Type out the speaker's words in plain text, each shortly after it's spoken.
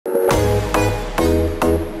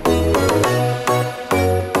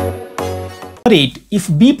8.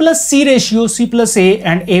 If B plus C ratio, C plus A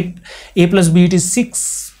and A plus B, it is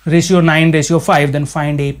 6 ratio 9 ratio 5, then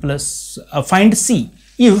find find C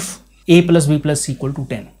if A plus B plus C equal to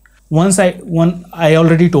 10. I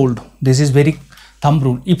already told, this is very thumb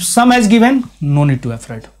rule. If sum is given, no need to be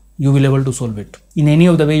afraid. You will be able to solve it. In any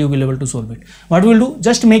of the way, you will be able to solve it. What we will do?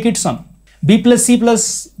 Just make it sum. B plus C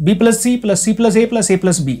plus B plus C plus C plus A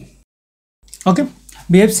plus B. Okay.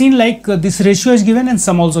 We have seen like this ratio is given and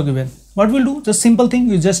sum also given. What we'll do? Just simple thing.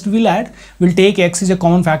 You just will add. We'll take x is a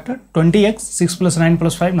common factor. 20x, 6 plus 9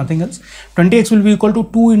 plus 5, nothing else. 20x will be equal to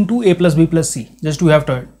 2 into A plus B plus C. Just we have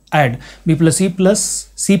to add B plus C plus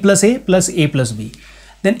C plus A plus A plus B.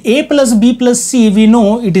 Then A plus B plus C, we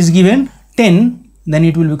know it is given 10, then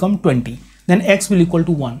it will become 20. Then x will equal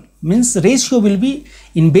to 1. Means ratio will be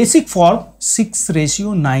in basic form 6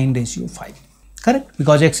 ratio 9 ratio 5. Correct?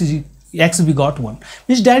 Because x we got 1.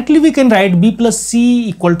 Which directly we can write B plus C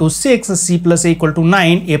equal to 6, C plus A equal to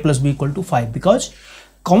 9, A plus B equal to 5. Because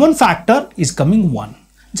common factor is coming 1.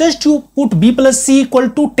 Just you put B plus C equal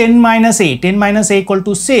to 10 minus A. 10 minus A equal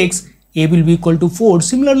to 6. A will be equal to 4.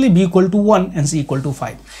 Similarly, B equal to 1 and C equal to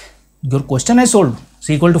 5. Your question is solved.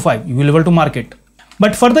 C equal to 5. You will be able to mark it.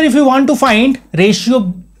 But further, if you want to find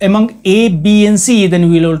ratio among A, B and C, then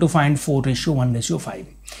we will be able to find 4 ratio 1 ratio 5.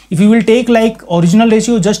 If you will take like original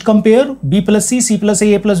ratio, just compare B plus C, C plus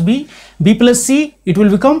A, A plus B. B plus C, it will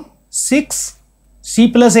become 6. C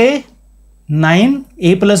plus A, 9.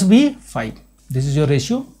 A plus B, 5. This is your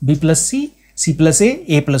ratio. B plus C, C plus A,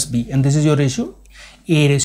 A plus B. And this is your ratio. A ratio